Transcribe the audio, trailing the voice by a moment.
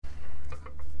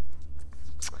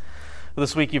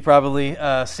This week you've probably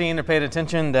seen or paid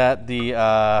attention that the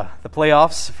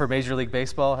playoffs for Major League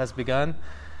Baseball has begun.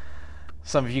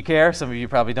 Some of you care, some of you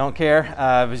probably don't care.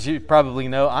 As you probably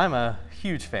know, I'm a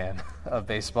huge fan of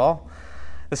baseball.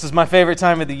 This is my favorite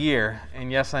time of the year,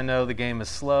 and yes, I know the game is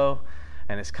slow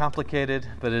and it's complicated,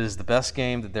 but it is the best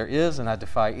game that there is, and I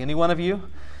defy any one of you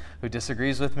who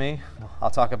disagrees with me.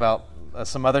 I'll talk about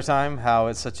some other time how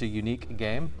it's such a unique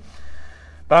game.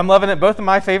 But I'm loving it. Both of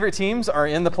my favorite teams are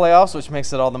in the playoffs, which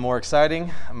makes it all the more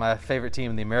exciting. My favorite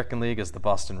team in the American League is the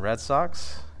Boston Red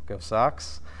Sox. Go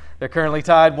Sox. They're currently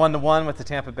tied 1-1 with the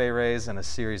Tampa Bay Rays in a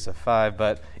series of 5.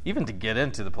 But even to get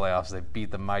into the playoffs, they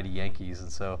beat the mighty Yankees.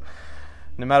 And so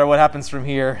no matter what happens from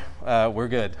here, we're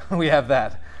good. We have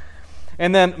that.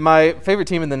 And then my favorite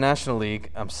team in the National League,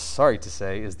 I'm sorry to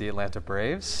say, is the Atlanta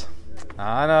Braves.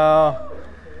 I know.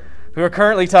 Who are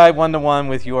currently tied 1-1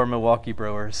 with your Milwaukee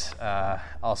Brewers,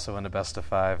 also in a best of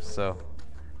 5. So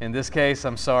in this case,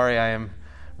 I'm sorry, I am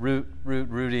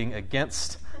rooting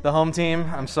against the home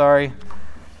team. I'm sorry.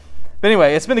 But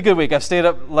anyway, it's been a good week. I've stayed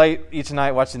up late each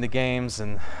night watching the games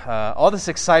and all this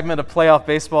excitement of playoff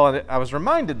baseball. And I was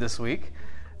reminded this week,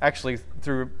 actually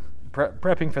through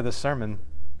prepping for this sermon,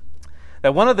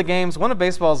 that one of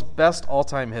baseball's best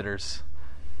all-time hitters,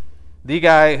 the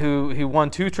guy who won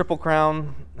 2 Triple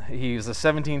Crown, he was a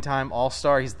 17-time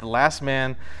All-Star. He's the last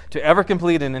man to ever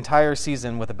complete an entire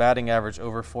season with a batting average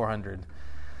over 400.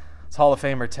 It's Hall of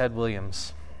Famer Ted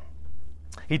Williams.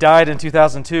 He died in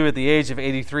 2002 at the age of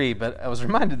 83, but I was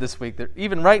reminded this week that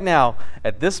even right now,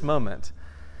 at this moment,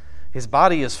 his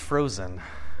body is frozen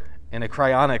in a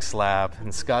cryonics lab in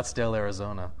Scottsdale,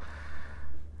 Arizona.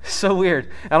 So weird.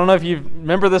 I don't know if you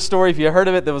remember this story, if you heard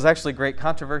of it. There was actually great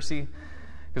controversy.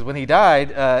 Because when he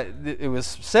died, it was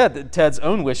said that Ted's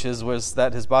own wishes was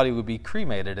that his body would be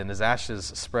cremated and his ashes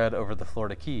spread over the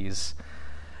Florida Keys.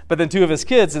 But then 2 of his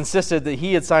kids insisted that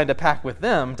he had signed a pact with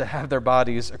them to have their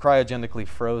bodies cryogenically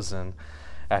frozen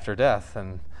after death.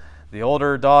 And the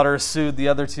older daughter sued the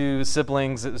other 2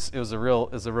 siblings. It was a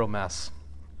real mess.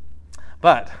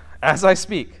 But as I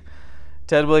speak,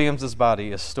 Ted Williams'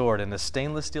 body is stored in a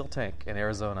stainless steel tank in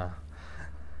Arizona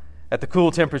at the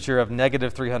cool temperature of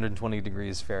negative 320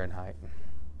 degrees Fahrenheit.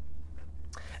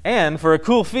 And for a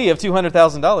cool fee of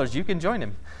 $200,000, you can join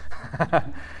him.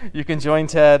 You can join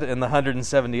Ted and the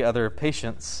 170 other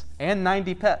patients and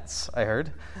 90 pets, I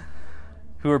heard,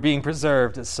 who are being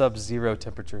preserved at sub-zero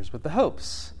temperatures with the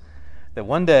hopes that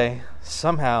one day,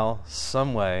 somehow,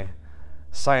 some way,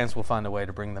 science will find a way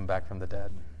to bring them back from the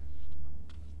dead.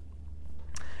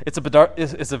 It's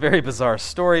a very bizarre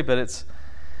story, but it's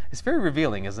very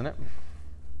revealing, isn't it?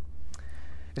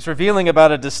 It's revealing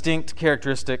about a distinct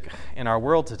characteristic in our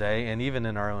world today and even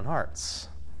in our own hearts.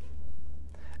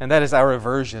 And that is our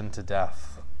aversion to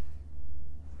death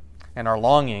and our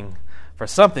longing for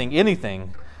something,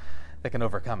 anything, that can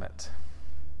overcome it.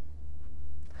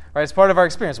 Right? It's part of our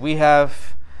experience. We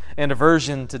have an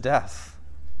aversion to death.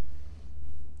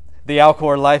 The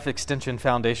Alcor Life Extension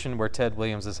Foundation, where Ted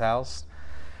Williams is housed,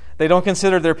 they don't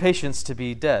consider their patients to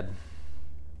be dead,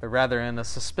 but rather in a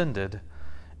suspended,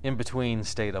 in-between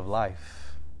state of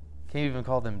life. Can't even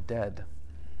call them dead.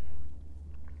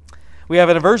 We have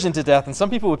an aversion to death, and some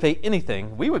people would pay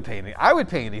anything. I would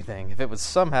pay anything if it would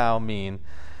somehow mean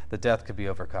that death could be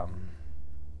overcome.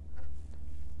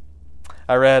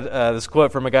 I read this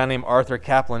quote from a guy named Arthur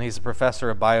Kaplan. He's a professor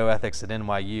of bioethics at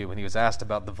NYU, and he was asked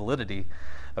about the validity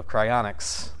of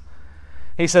cryonics.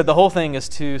 He said, "The whole thing is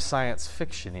too science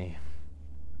fiction-y.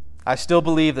 I still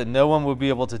believe that no one will be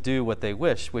able to do what they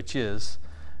wish, which is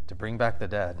to bring back the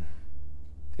dead.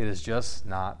 It is just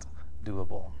not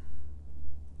doable."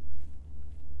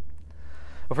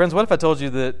 Well, friends, what if I told you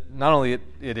that not only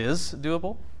it is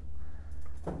doable,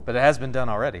 but it has been done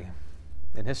already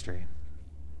in history?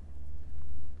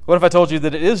 What if I told you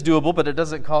that it is doable, but it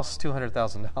doesn't cost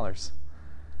 $200,000?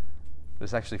 But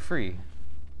it's actually free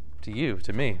to you,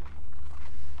 to me.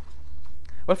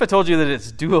 What if I told you that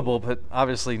it's doable, but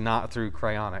obviously not through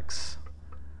cryonics,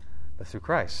 but through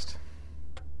Christ,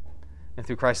 and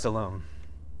through Christ alone?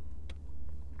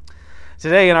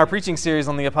 Today, in our preaching series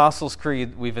on the Apostles'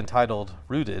 Creed, we've entitled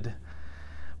Rooted.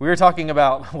 We are talking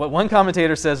about what one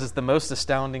commentator says is the most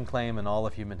astounding claim in all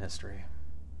of human history.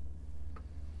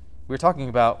 We're talking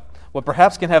about what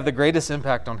perhaps can have the greatest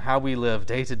impact on how we live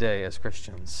day to day as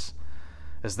Christians,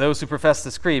 as those who profess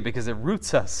this creed, because it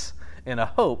roots us in a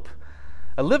hope,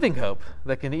 a living hope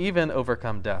that can even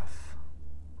overcome death.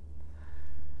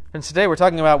 And today we're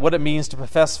talking about what it means to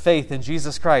profess faith in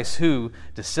Jesus Christ, who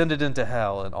descended into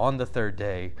hell and on the 3rd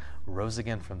day rose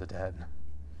again from the dead.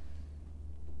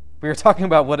 We are talking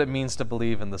about what it means to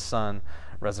believe in the Son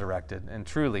resurrected. And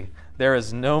truly, there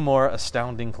is no more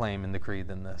astounding claim in the creed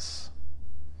than this.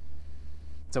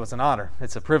 So it's an honor,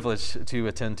 it's a privilege to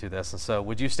attend to this. And so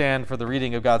would you stand for the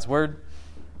reading of God's Word?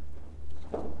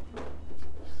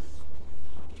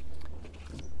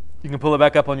 You can pull it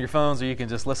back up on your phones, or you can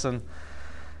just listen.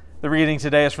 The reading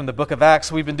today is from the book of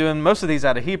Acts. We've been doing most of these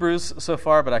out of Hebrews so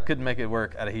far, but I couldn't make it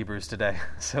work out of Hebrews today.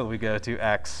 So we go to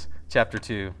Acts chapter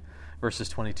 2, verses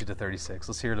 22 to 36.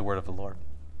 Let's hear the word of the Lord.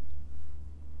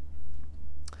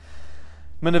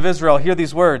 Men of Israel, hear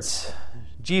these words.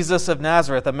 Jesus of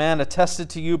Nazareth, a man attested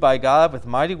to you by God with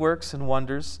mighty works and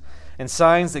wonders and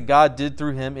signs that God did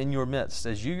through him in your midst,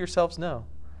 as you yourselves know.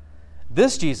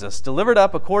 This Jesus, delivered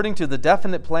up according to the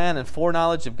definite plan and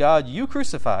foreknowledge of God, you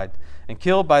crucified and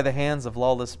killed by the hands of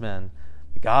lawless men.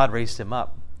 God raised him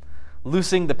up,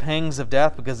 loosing the pangs of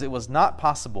death, because it was not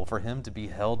possible for him to be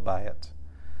held by it.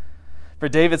 For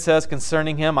David says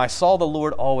concerning him, I saw the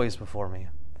Lord always before me,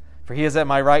 for he is at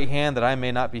my right hand that I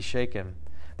may not be shaken.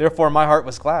 Therefore my heart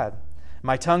was glad,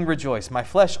 my tongue rejoiced, my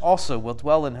flesh also will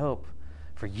dwell in hope,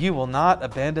 for you will not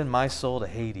abandon my soul to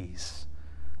Hades,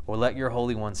 or let your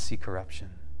Holy One see corruption.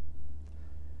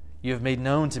 You have made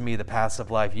known to me the paths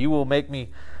of life. You will make me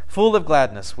full of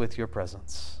gladness with your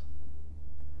presence.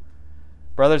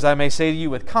 Brothers, I may say to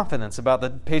you with confidence about the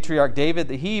patriarch David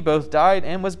that he both died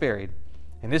and was buried,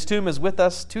 and his tomb is with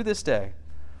us to this day.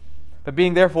 But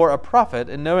being therefore a prophet,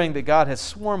 and knowing that God has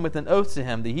sworn with an oath to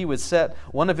him that he would set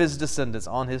one of his descendants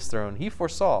on his throne, he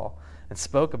foresaw and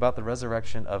spoke about the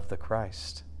resurrection of the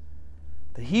Christ,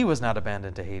 that he was not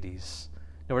abandoned to Hades,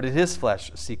 nor did his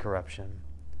flesh see corruption.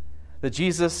 This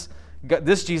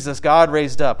Jesus God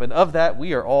raised up, and of that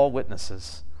we are all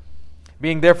witnesses.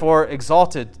 Being therefore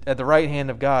exalted at the right hand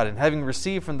of God, and having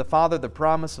received from the Father the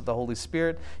promise of the Holy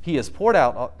Spirit, he has poured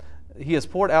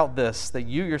out this, that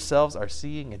you yourselves are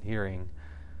seeing and hearing.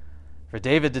 For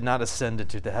David did not ascend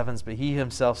into the heavens, but he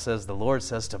himself says, the Lord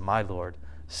says to my Lord,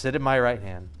 sit at my right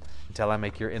hand until I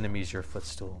make your enemies your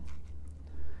footstool.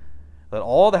 Let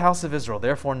all the house of Israel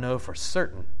therefore know for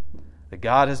certain that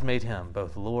God has made him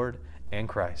both Lord and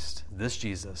Christ, this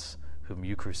Jesus whom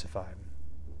you crucified.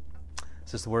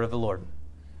 This is the word of the Lord.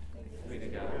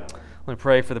 Let me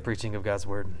pray for the preaching of God's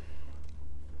word.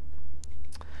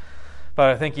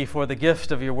 Father, I thank you for the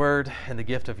gift of your word and the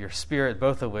gift of your spirit,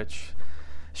 both of which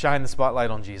shine the spotlight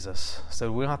on Jesus,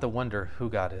 so we don't have to wonder who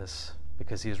God is,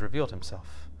 because he has revealed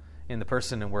himself in the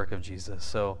person and work of Jesus.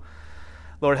 So,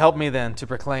 Lord, help me then to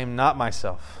proclaim not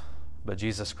myself, but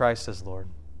Jesus Christ as Lord,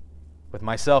 with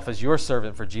myself as your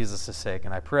servant for Jesus' sake.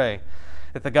 And I pray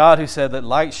that the God who said, let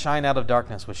light shine out of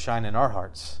darkness, would shine in our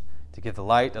hearts to give the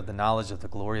light of the knowledge of the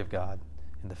glory of God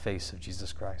in the face of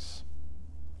Jesus Christ.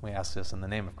 We ask this in the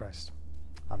name of Christ.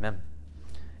 Amen.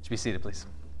 Just be seated, please.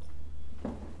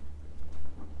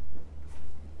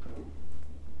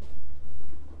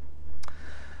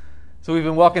 So we've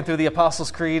been walking through the Apostles'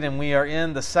 Creed, and we are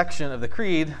in the section of the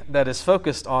Creed that is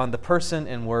focused on the person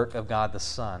and work of God the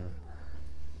Son.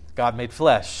 God made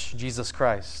flesh, Jesus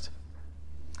Christ.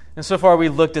 And so far we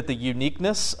looked at the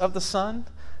uniqueness of the Son,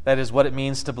 that is what it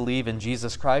means to believe in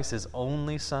Jesus Christ, his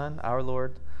only Son, our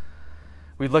Lord.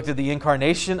 We've looked at the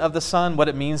incarnation of the Son, what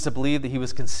it means to believe that he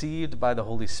was conceived by the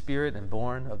Holy Spirit and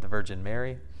born of the Virgin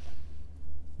Mary.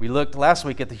 We looked last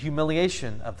week at the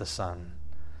humiliation of the Son,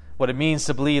 what it means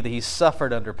to believe that he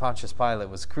suffered under Pontius Pilate,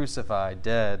 was crucified,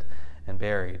 dead, and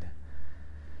buried.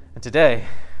 And today,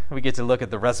 we get to look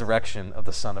at the resurrection of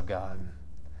the Son of God,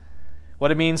 what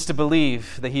it means to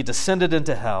believe that he descended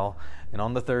into hell and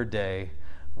on the third day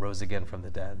rose again from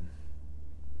the dead.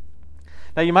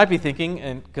 Now you might be thinking,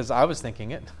 and because I was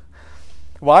thinking it,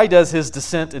 why does his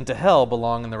descent into hell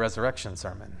belong in the resurrection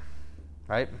sermon?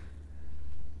 Right?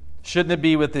 Shouldn't it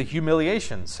be with the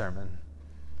humiliation sermon?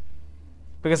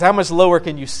 Because how much lower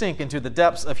can you sink into the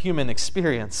depths of human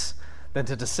experience than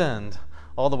to descend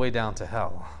all the way down to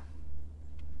hell?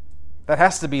 That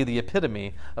has to be the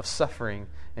epitome of suffering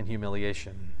and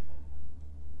humiliation.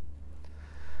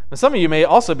 Now, some of you may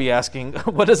also be asking,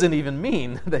 what does it even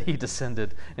mean that he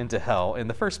descended into hell in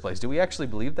the first place? Do we actually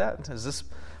believe that? Is this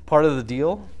part of the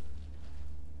deal?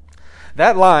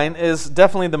 That line is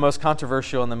definitely the most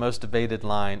controversial and the most debated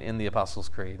line in the Apostles'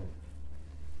 Creed.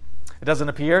 It doesn't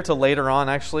appear till later on,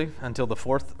 actually, until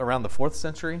around the 4th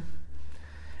century.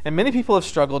 And many people have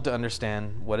struggled to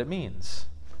understand what it means,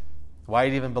 why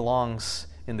it even belongs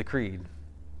in the Creed.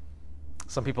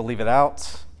 Some people leave it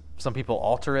out. Some people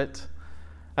alter it.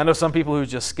 I know some people who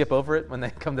just skip over it when they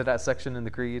come to that section in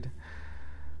the Creed.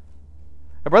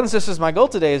 But brothers and sisters, my goal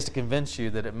today is to convince you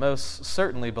that it most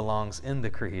certainly belongs in the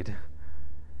Creed.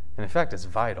 And in fact, it's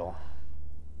vital.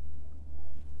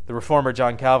 The reformer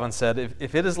John Calvin said,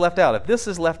 if it is left out, if this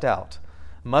is left out,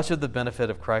 much of the benefit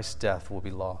of Christ's death will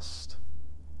be lost.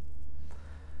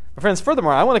 But friends,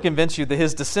 furthermore, I want to convince you that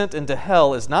his descent into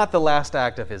hell is not the last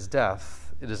act of his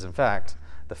death. It is, in fact,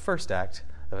 the first act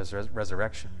of his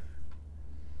resurrection.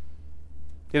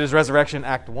 It is Resurrection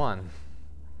Act 1.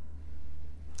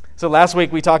 So last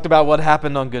week we talked about what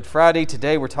happened on Good Friday.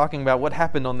 Today we're talking about what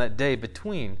happened on that day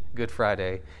between Good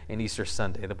Friday and Easter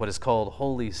Sunday, what is called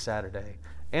Holy Saturday,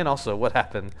 and also what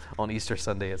happened on Easter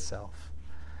Sunday itself.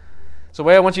 So the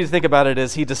way I want you to think about it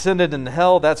is he descended into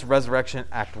hell. That's Resurrection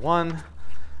Act 1.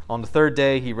 On the third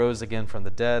day he rose again from the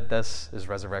dead. This is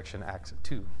Resurrection Act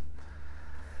 2.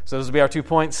 So those will be our 2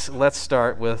 points. Let's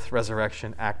start with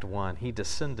Resurrection Act 1. He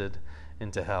descended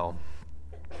into hell.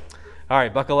 All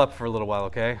right, buckle up for a little while,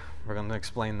 okay? We're going to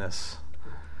explain this.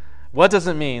 What does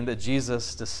it mean that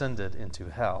Jesus descended into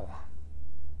hell?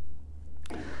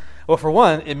 Well, for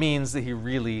one, it means that he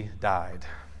really died.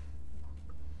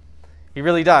 He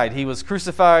really died. He was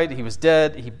crucified, he was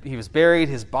dead, he was buried,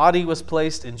 his body was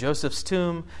placed in Joseph's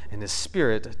tomb, and his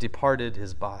spirit departed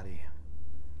his body.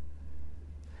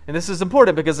 And this is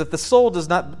important because if the soul does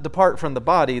not depart from the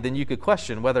body, then you could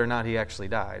question whether or not he actually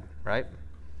died, right?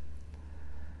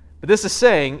 But this is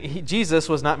saying Jesus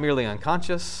was not merely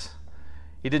unconscious.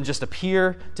 He didn't just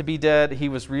appear to be dead. He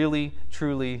was really,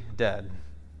 truly dead.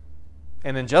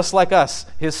 And then just like us,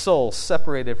 his soul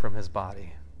separated from his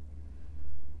body.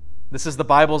 This is the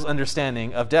Bible's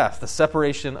understanding of death, the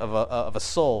separation of a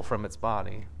soul from its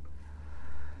body.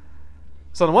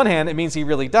 So on the one hand, it means he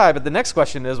really died, but the next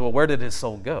question is, well, where did his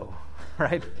soul go,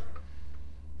 right?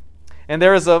 And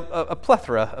there is a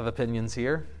plethora of opinions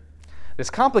here. It's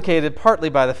complicated partly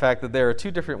by the fact that there are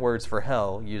 2 different words for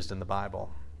hell used in the Bible.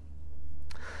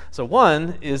 So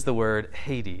one is the word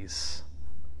Hades,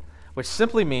 which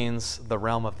simply means the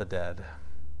realm of the dead.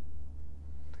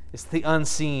 It's the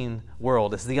unseen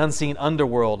world. It's the unseen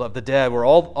underworld of the dead where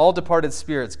all departed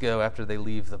spirits go after they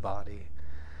leave the body.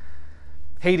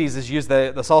 Hades is used,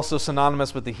 that's also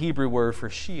synonymous with the Hebrew word for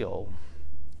Sheol.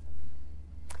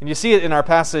 And you see it in our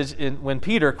passage when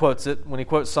Peter quotes it, when he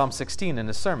quotes Psalm 16 in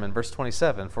his sermon, verse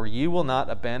 27, "For you will not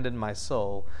abandon my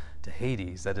soul to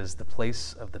Hades," that is the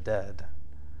place of the dead.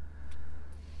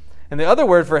 And the other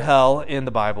word for hell in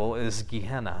the Bible is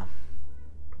Gehenna,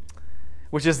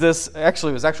 which is this,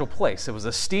 actually it was an actual place. It was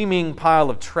a steaming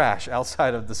pile of trash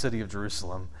outside of the city of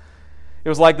Jerusalem. It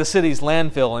was like the city's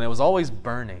landfill, and it was always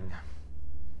burning.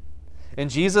 And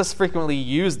Jesus frequently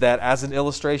used that as an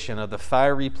illustration of the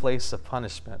fiery place of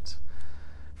punishment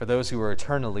for those who were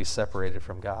eternally separated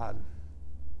from God.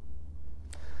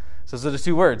 So those are the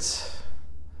 2 words.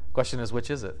 The question is, which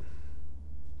is it?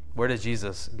 Where did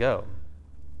Jesus go?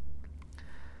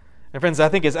 And friends, I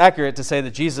think it's accurate to say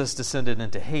that Jesus descended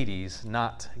into Hades,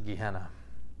 not Gehenna.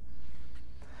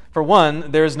 For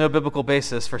one, there is no biblical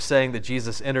basis for saying that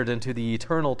Jesus entered into the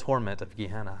eternal torment of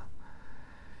Gehenna.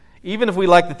 Even if we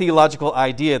like the theological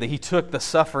idea that he took the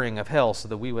suffering of hell so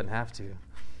that we wouldn't have to.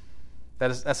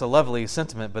 That's a lovely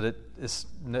sentiment, but it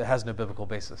has no biblical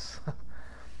basis.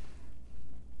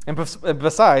 And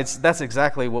besides, that's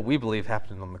exactly what we believe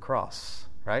happened on the cross,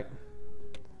 right?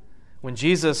 When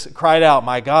Jesus cried out,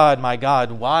 my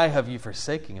God, why have you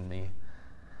forsaken me?"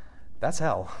 That's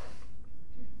hell.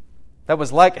 That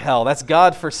was like hell. That's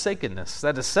God forsakenness.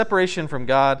 That is separation from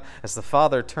God as the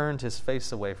Father turned his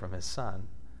face away from his Son.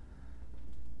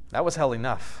 That was hell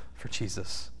enough for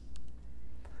Jesus.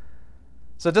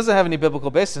 So it doesn't have any biblical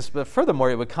basis, but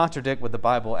furthermore, it would contradict what the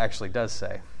Bible actually does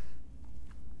say.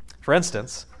 For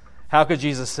instance, how could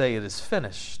Jesus say it is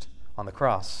finished on the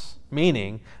cross?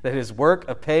 Meaning that his work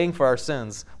of paying for our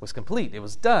sins was complete. It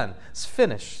was done. It's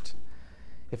finished.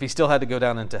 If he still had to go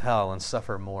down into hell and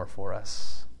suffer more for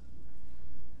us.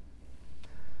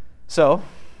 So,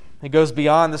 it goes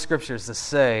beyond the Scriptures to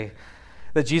say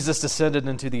that Jesus descended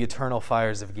into the eternal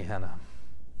fires of Gehenna.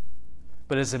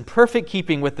 But it is in perfect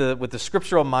keeping with the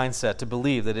scriptural mindset to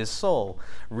believe that his soul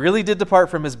really did depart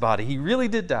from his body. He really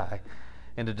did die,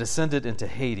 and it descended into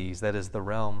Hades, that is the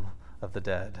realm of the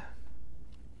dead.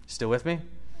 Still with me?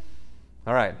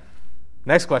 All right.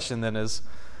 Next question then is,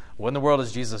 what in the world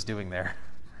is Jesus doing there?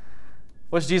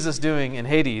 What's Jesus doing in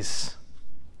Hades?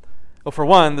 Well, for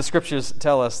one, the Scriptures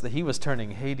tell us that he was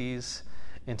turning Hades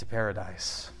into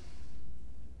paradise.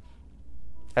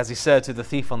 As he said to the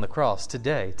thief on the cross,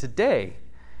 today,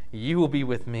 you will be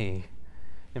with me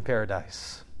in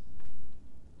paradise.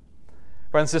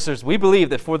 Brothers and sisters, we believe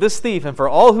that for this thief and for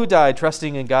all who died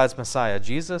trusting in God's Messiah,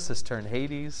 Jesus has turned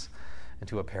Hades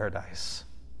into a paradise.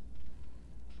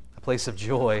 A place of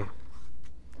joy,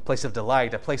 a place of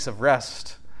delight, a place of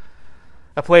rest,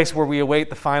 a place where we await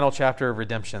the final chapter of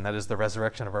redemption, that is the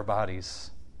resurrection of our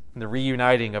bodies and the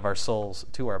reuniting of our souls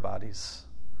to our bodies.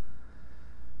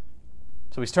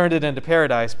 So he's turned it into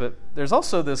paradise, but there's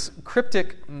also this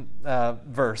cryptic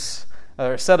verse,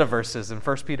 or set of verses in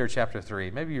 1 Peter chapter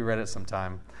 3. Maybe you read it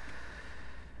sometime.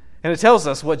 And it tells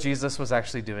us what Jesus was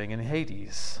actually doing in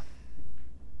Hades.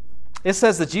 It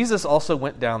says that Jesus also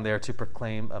went down there to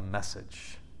proclaim a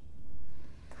message.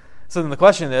 So then the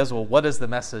question is, well, what is the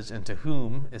message and to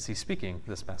whom is he speaking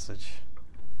this message?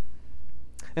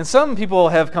 And some people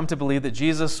have come to believe that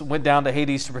Jesus went down to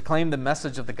Hades to proclaim the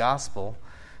message of the gospel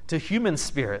to human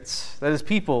spirits, that is,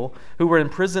 people who were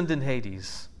imprisoned in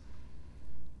Hades.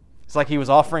 It's like he was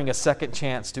offering a second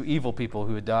chance to evil people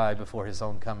who had died before his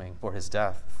own coming, for his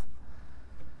death.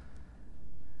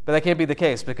 But that can't be the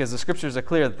case, because the scriptures are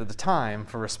clear that the time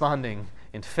for responding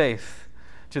in faith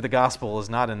to the gospel is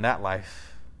not in that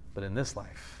life, but in this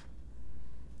life.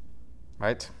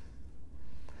 Right?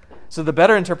 So the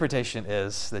better interpretation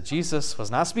is that Jesus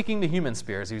was not speaking to human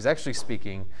spirits, he was actually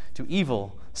speaking to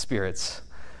evil spirits.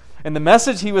 And the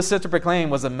message he was sent to proclaim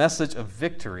was a message of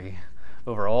victory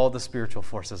over all the spiritual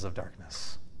forces of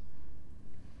darkness.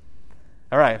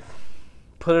 All right,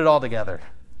 put it all together.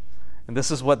 And this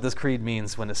is what this creed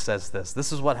means when it says this.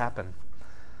 This is what happened.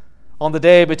 On the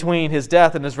day between his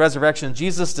death and his resurrection,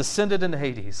 Jesus descended into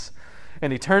Hades,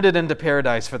 and he turned it into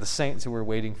paradise for the saints who were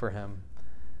waiting for him.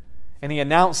 And he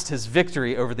announced his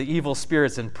victory over the evil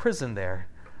spirits in prison there,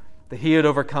 that he had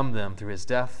overcome them through his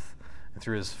death and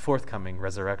through his forthcoming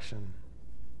resurrection.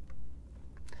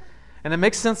 And it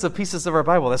makes sense of pieces of our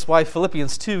Bible. That's why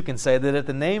Philippians 2 can say that at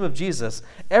the name of Jesus,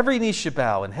 every knee should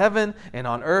bow in heaven and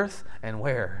on earth and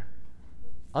where?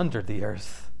 Under the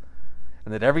earth.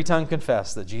 And that every tongue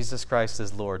confess that Jesus Christ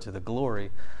is Lord to the glory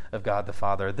of God the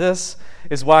Father. This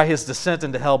is why his descent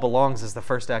into hell belongs as the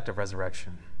first act of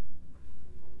resurrection.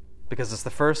 Because it's the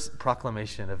first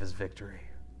proclamation of his victory.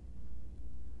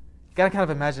 You got to kind of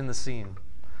imagine the scene.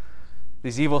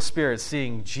 These evil spirits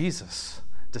seeing Jesus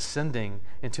descending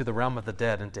into the realm of the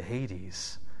dead, into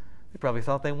Hades. They probably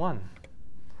thought they won.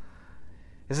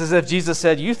 It's as if Jesus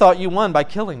said, you thought you won by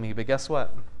killing me, but guess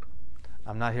what?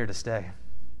 I'm not here to stay.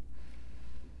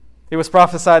 It was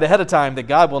prophesied ahead of time that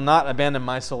God will not abandon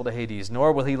my soul to Hades,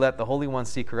 nor will he let the Holy One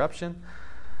see corruption.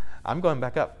 I'm going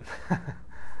back up.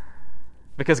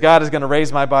 Because God is going to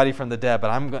raise my body from the dead,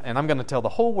 but I'm going to tell the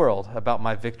whole world about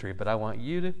my victory, but I want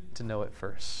you to know it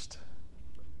first.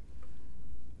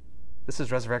 This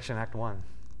is Resurrection Act 1.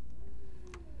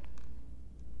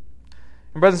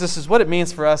 And brothers and sisters, what it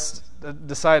means for us,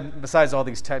 besides all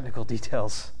these technical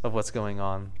details of what's going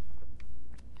on,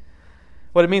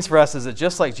 what it means for us is that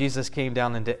just like Jesus came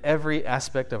down into every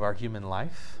aspect of our human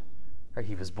life, right?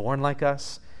 He was born like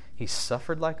us, he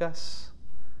suffered like us.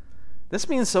 This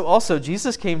means so also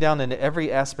Jesus came down into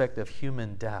every aspect of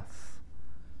human death.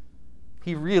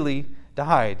 He really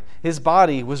died. His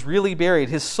body was really buried.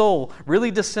 His soul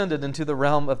really descended into the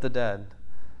realm of the dead.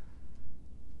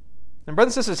 And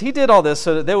brothers and sisters, he did all this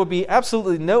so that there would be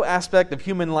absolutely no aspect of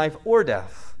human life or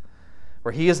death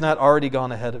where he has not already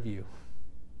gone ahead of you,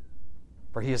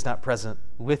 where he is not present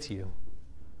with you.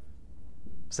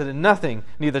 So that nothing,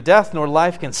 neither death nor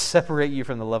life, can separate you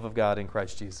from the love of God in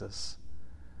Christ Jesus.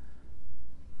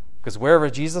 Because wherever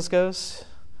Jesus goes,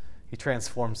 he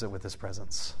transforms it with his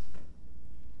presence.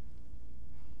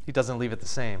 He doesn't leave it the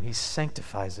same. He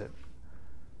sanctifies it.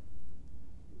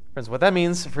 Friends, what that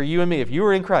means for you and me, if you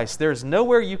are in Christ, there is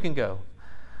nowhere you can go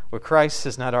where Christ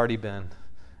has not already been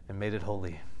and made it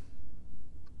holy.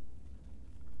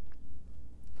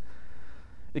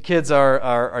 The kids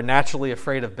are naturally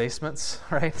afraid of basements,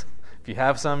 right? If you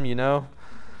have some, you know.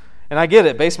 And I get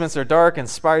it. Basements are dark and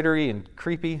spidery and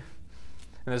creepy.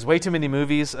 And there's way too many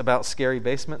movies about scary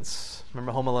basements.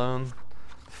 Remember Home Alone?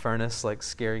 Furnace, like,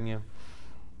 scaring you.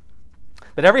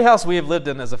 But every house we have lived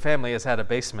in as a family has had a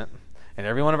basement. And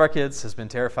every one of our kids has been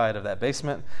terrified of that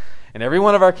basement. And every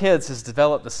one of our kids has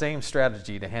developed the same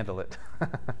strategy to handle it.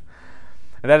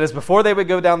 And that is, before they would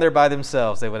go down there by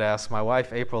themselves, they would ask my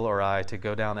wife, April, or I to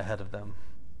go down ahead of them.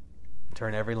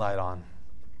 Turn every light on.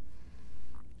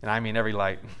 And I mean every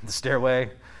light. The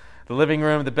stairway, the living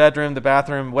room, the bedroom, the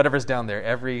bathroom, whatever's down there,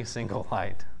 every single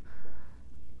light.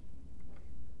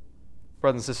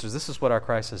 Brothers and sisters, this is what our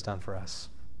Christ has done for us.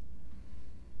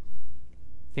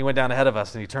 He went down ahead of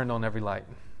us and he turned on every light.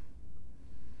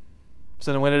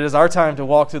 So that when it is our time to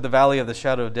walk through the valley of the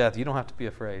shadow of death, you don't have to be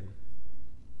afraid.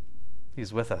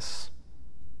 He's with us.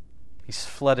 He's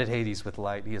flooded Hades with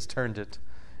light. He has turned it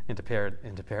into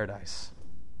paradise.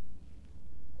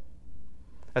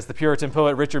 As the Puritan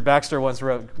poet Richard Baxter once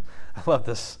wrote, I love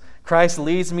this, Christ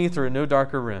leads me through no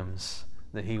darker rooms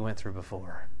than he went through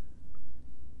before.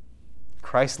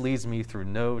 Christ leads me through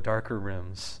no darker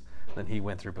rooms than he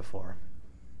went through before.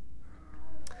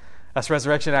 That's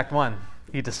Resurrection Act 1.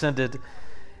 He descended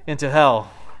into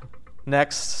hell.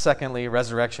 Next, secondly,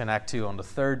 Resurrection Act 2. On the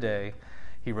third day,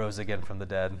 he rose again from the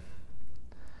dead.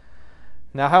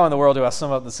 Now, how in the world do I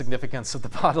sum up the significance of the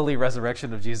bodily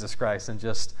resurrection of Jesus Christ in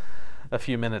just a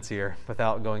few minutes here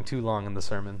without going too long in the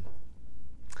sermon?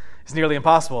 It's nearly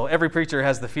impossible. Every preacher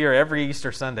has the fear every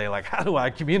Easter Sunday, like, how do I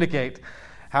communicate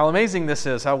how amazing this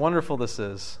is, how wonderful this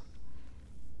is?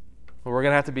 Well, we're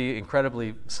going to have to be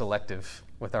incredibly selective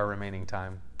with our remaining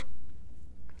time.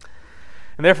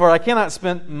 And therefore, I cannot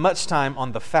spend much time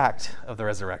on the fact of the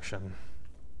resurrection.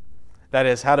 That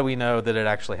is, how do we know that it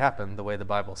actually happened the way the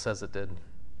Bible says it did?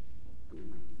 And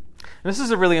this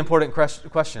is a really important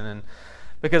question, and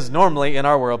because normally in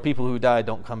our world, people who die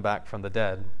don't come back from the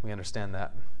dead. We understand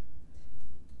that.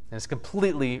 And it's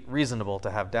completely reasonable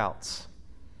to have doubts.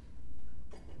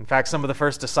 In fact, some of the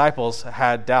first disciples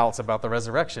had doubts about the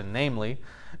resurrection, namely,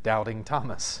 doubting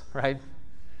Thomas, right?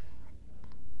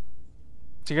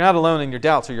 So you're not alone in your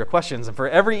doubts or your questions. And for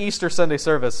every Easter Sunday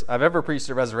service I've ever preached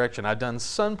the resurrection, I've done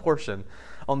some portion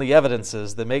on the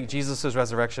evidences that make Jesus'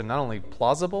 resurrection not only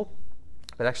plausible,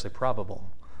 but actually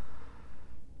probable.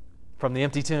 From the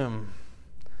empty tomb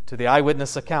to the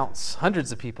eyewitness accounts,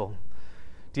 hundreds of people,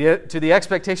 to the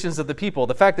expectations of the people,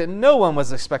 the fact that no one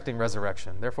was expecting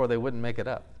resurrection, therefore they wouldn't make it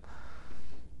up,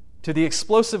 to the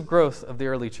explosive growth of the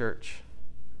early church.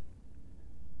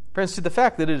 Friends, to the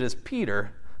fact that it is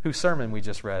Peter whose sermon we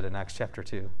just read in Acts chapter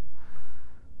 2.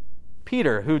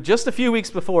 Peter, who just a few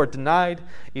weeks before denied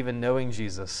even knowing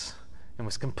Jesus and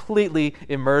was completely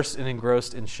immersed and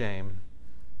engrossed in shame.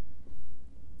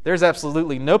 There's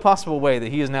absolutely no possible way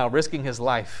that he is now risking his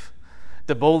life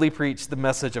to boldly preach the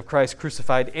message of Christ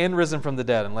crucified and risen from the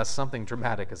dead unless something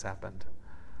dramatic has happened.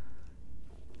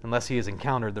 Unless he has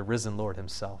encountered the risen Lord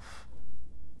himself.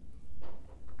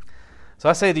 So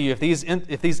I say to you, if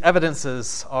these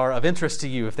evidences are of interest to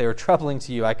you, if they are troubling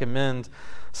to you, I commend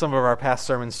some of our past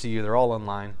sermons to you. They're all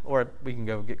online. Or we can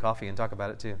go get coffee and talk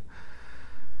about it too.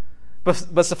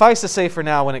 But suffice to say for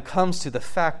now, when it comes to the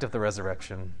fact of the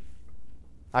resurrection,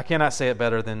 I cannot say it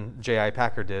better than J.I.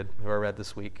 Packer did, who I read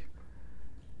this week.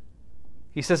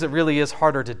 He says it really is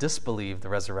harder to disbelieve the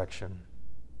resurrection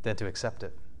than to accept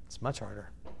it. It's much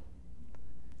harder.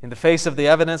 In the face of the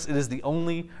evidence, it is the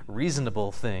only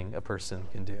reasonable thing a person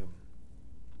can do.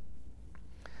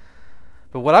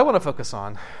 But what I want to focus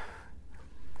on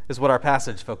is what our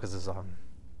passage focuses on.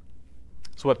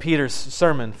 It's what Peter's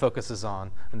sermon focuses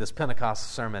on in this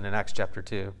Pentecost sermon in Acts chapter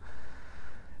 2.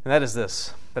 And that is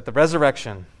this, that the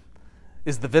resurrection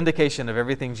is the vindication of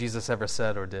everything Jesus ever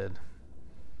said or did.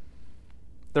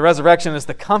 The resurrection is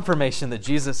the confirmation that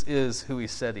Jesus is who he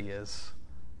said he is.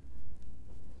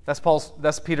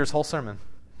 That's Peter's whole sermon.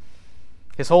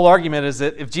 His whole argument is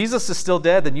that if Jesus is still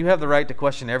dead, then you have the right to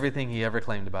question everything he ever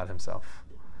claimed about himself.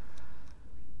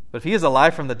 But if he is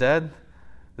alive from the dead,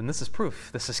 then this is proof.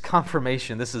 This is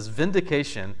confirmation. This is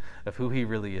vindication of who he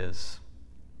really is.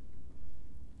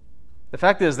 The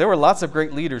fact is, there were lots of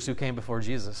great leaders who came before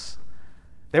Jesus.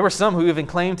 There were some who even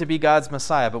claimed to be God's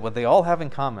Messiah, but what they all have in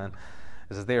common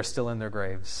is that they are still in their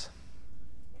graves.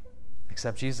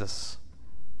 Except Jesus.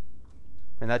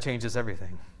 And that changes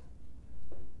everything.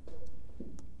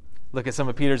 Look at some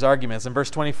of Peter's arguments. In verse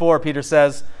 24, Peter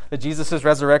says that Jesus'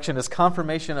 resurrection is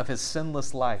confirmation of his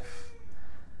sinless life.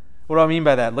 What do I mean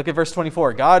by that? Look at verse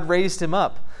 24. God raised him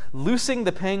up, loosing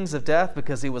the pangs of death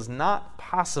because it was not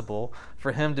possible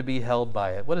for him to be held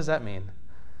by it. What does that mean?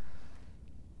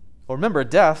 Well, remember,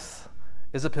 death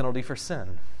is a penalty for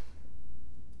sin.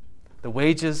 The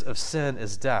wages of sin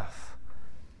is death.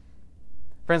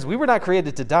 Friends, we were not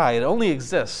created to die. It only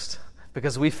exists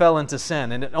because we fell into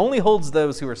sin, and it only holds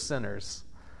those who are sinners.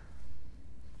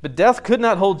 But death could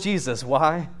not hold Jesus.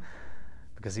 Why?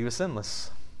 Because he was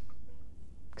sinless.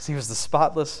 Because he was the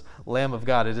spotless Lamb of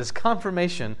God. It is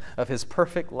confirmation of his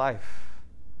perfect life.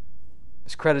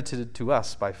 It's credited to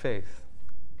us by faith.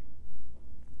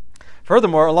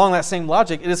 Furthermore, along that same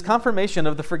logic, it is confirmation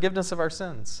of the forgiveness of our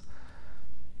sins.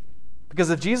 Because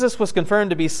if Jesus was confirmed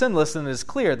to be sinless, then it is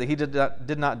clear that he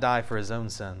did not die for his own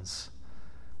sins,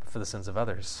 but for the sins of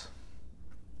others,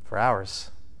 for ours.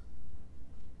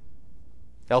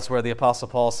 Elsewhere, the Apostle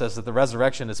Paul says that the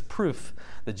resurrection is proof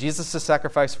that Jesus'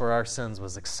 sacrifice for our sins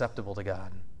was acceptable to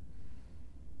God.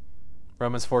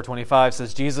 Romans 4:25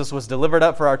 says Jesus was delivered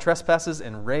up for our trespasses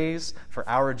and raised for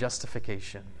our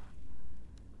justification.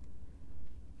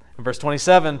 In verse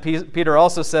 27, Peter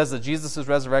also says that Jesus'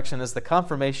 resurrection is the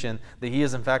confirmation that he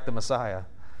is in fact the Messiah.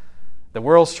 the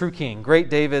world's true king, great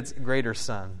David's greater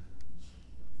son.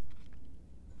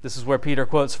 This is where Peter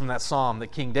quotes from that psalm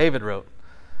that King David wrote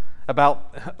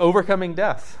about overcoming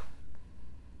death.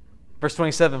 Verse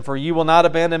 27, "For you will not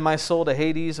abandon my soul to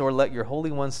Hades or let your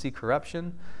Holy One see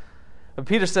corruption." But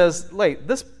Peter says, wait,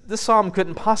 this psalm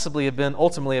couldn't possibly have been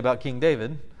ultimately about King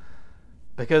David,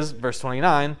 because, verse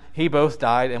 29, he both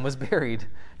died and was buried,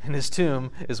 and his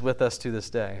tomb is with us to this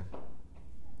day.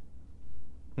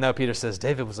 No, Peter says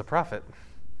David was a prophet,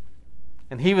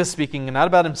 and he was speaking not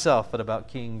about himself, but about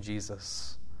King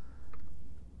Jesus.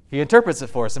 He interprets it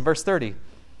for us in verse 30.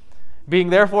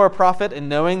 "Being therefore a prophet, and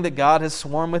knowing that God has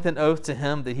sworn with an oath to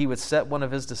him that he would set one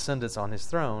of his descendants on his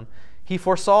throne, he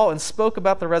foresaw and spoke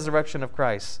about the resurrection of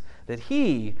Christ, that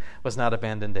he was not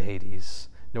abandoned to Hades,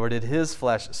 nor did his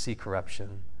flesh see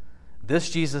corruption. This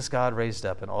Jesus God raised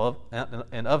up,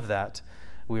 and of that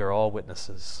we are all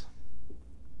witnesses."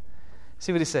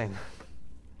 See what he's saying?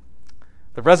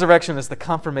 The resurrection is the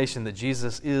confirmation that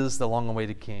Jesus is the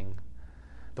long-awaited King,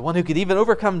 the one who could even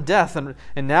overcome death and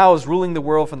now is ruling the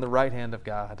world from the right hand of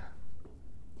God.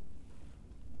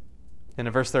 And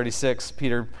in verse 36,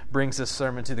 Peter brings this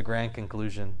sermon to the grand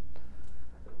conclusion.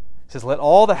 He says, "Let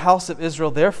all the house of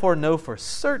Israel therefore know for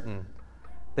certain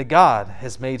that God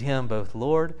has made him both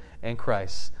Lord and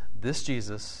Christ, this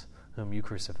Jesus whom you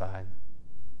crucified."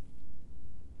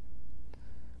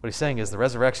 What he's saying is the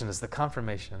resurrection is the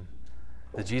confirmation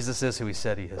that Jesus is who he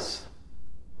said he is.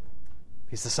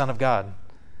 He's the Son of God.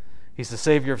 He's the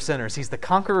Savior of sinners. He's the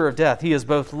conqueror of death. He is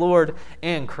both Lord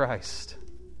and Christ.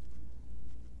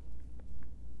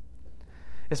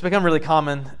 It's become really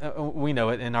common, we know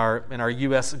it in our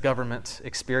U.S. government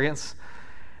experience,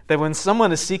 that when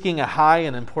someone is seeking a high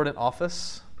and important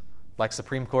office, like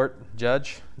Supreme Court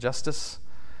judge, justice,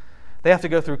 they have to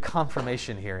go through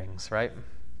confirmation hearings, right?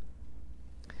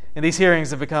 And these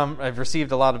hearings have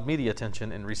received a lot of media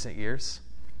attention in recent years.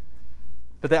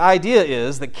 But the idea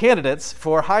is that candidates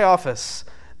for high office,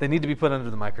 they need to be put under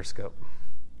the microscope.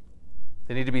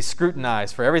 They need to be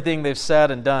scrutinized for everything they've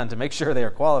said and done to make sure they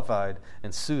are qualified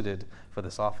and suited for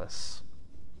this office.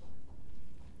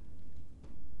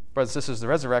 Brothers and sisters, the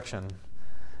resurrection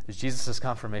is Jesus'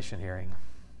 confirmation hearing.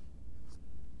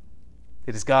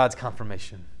 It is God's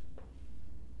confirmation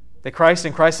that Christ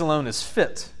and Christ alone is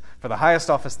fit for the highest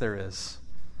office there is,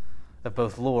 of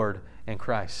both Lord and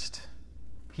Christ.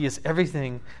 He is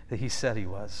everything that he said he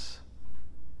was.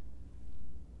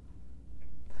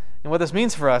 And what this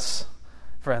means for us,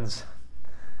 friends,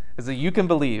 is that you can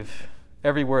believe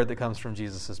every word that comes from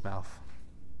Jesus' mouth,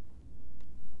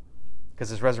 because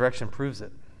his resurrection proves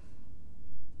it.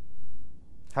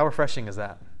 How refreshing is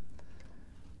that?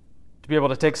 To be able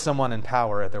to take someone in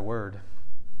power at their word,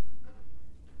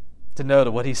 to know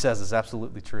that what he says is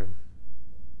absolutely true.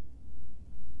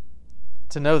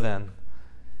 To know then,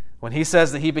 when he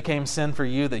says that he became sin for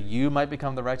you, that you might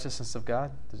become the righteousness of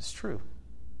God, that is true.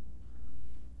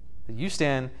 That you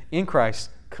stand in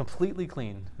Christ completely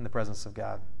clean in the presence of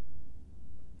God.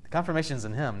 The confirmation is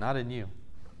in him, not in you.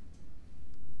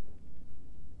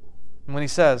 And when he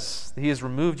says that he has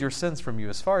removed your sins from you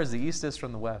as far as the east is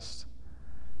from the west,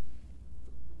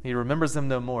 he remembers them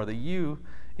no more, that you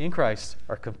in Christ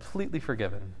are completely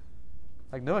forgiven,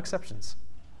 like no exceptions.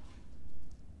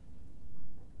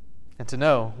 And to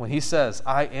know when he says,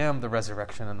 "I am the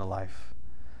resurrection and the life.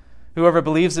 Whoever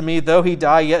believes in me, though he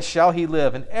die, yet shall he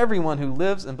live. And everyone who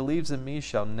lives and believes in me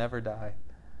shall never die."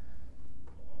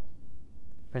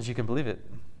 Friends, you can believe it.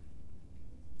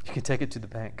 You can take it to the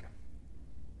bank.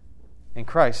 In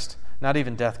Christ, not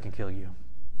even death can kill you.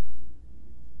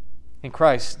 In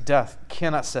Christ, death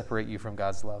cannot separate you from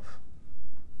God's love.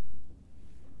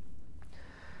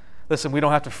 Listen, we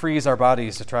don't have to freeze our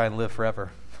bodies to try and live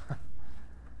forever.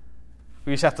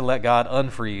 We just have to let God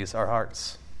unfreeze our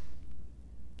hearts,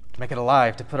 to make it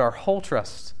alive, to put our whole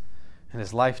trust in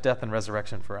his life, death, and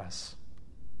resurrection for us.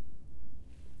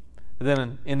 And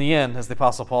then in the end, as the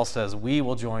Apostle Paul says, we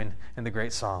will join in the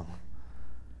great song.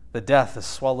 The death is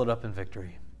swallowed up in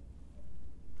victory.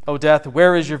 O death,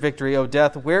 where is your victory? O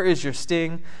death, where is your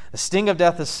sting? The sting of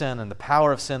death is sin, and the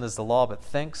power of sin is the law, but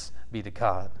thanks be to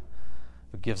God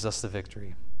who gives us the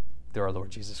victory through our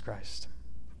Lord Jesus Christ.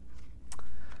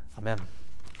 Amen.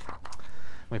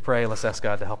 We pray. Let's ask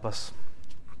God to help us.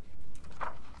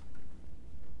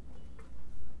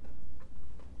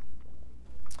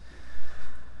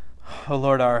 Oh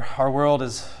Lord, our world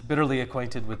is bitterly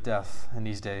acquainted with death in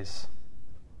these days.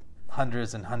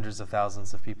 Hundreds and hundreds of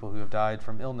thousands of people who have died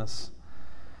from illness.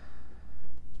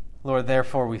 Lord,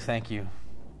 therefore we thank you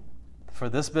for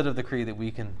this bit of the creed that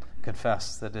we can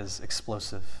confess that is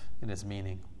explosive in its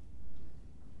meaning.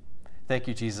 Thank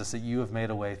you, Jesus, that you have made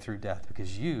a way through death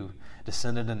because you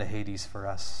descended into Hades for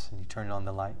us and you turned on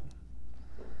the light.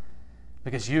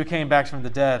 Because you came back from the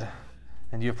dead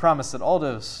and you have promised that all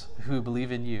those who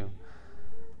believe in you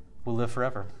will live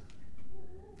forever.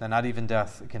 And not even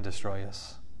death can destroy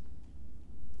us.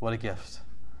 What a gift.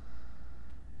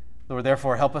 Lord,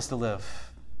 therefore, help us to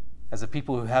live as a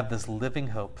people who have this living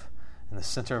hope in the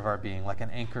center of our being, like an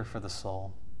anchor for the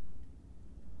soul.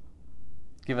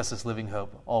 Give us this living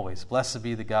hope always. Blessed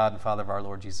be the God and Father of our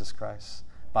Lord Jesus Christ.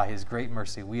 By his great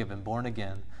mercy, we have been born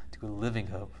again to a living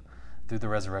hope through the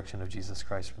resurrection of Jesus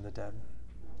Christ from the dead.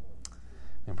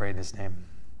 We pray in his name.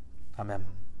 Amen.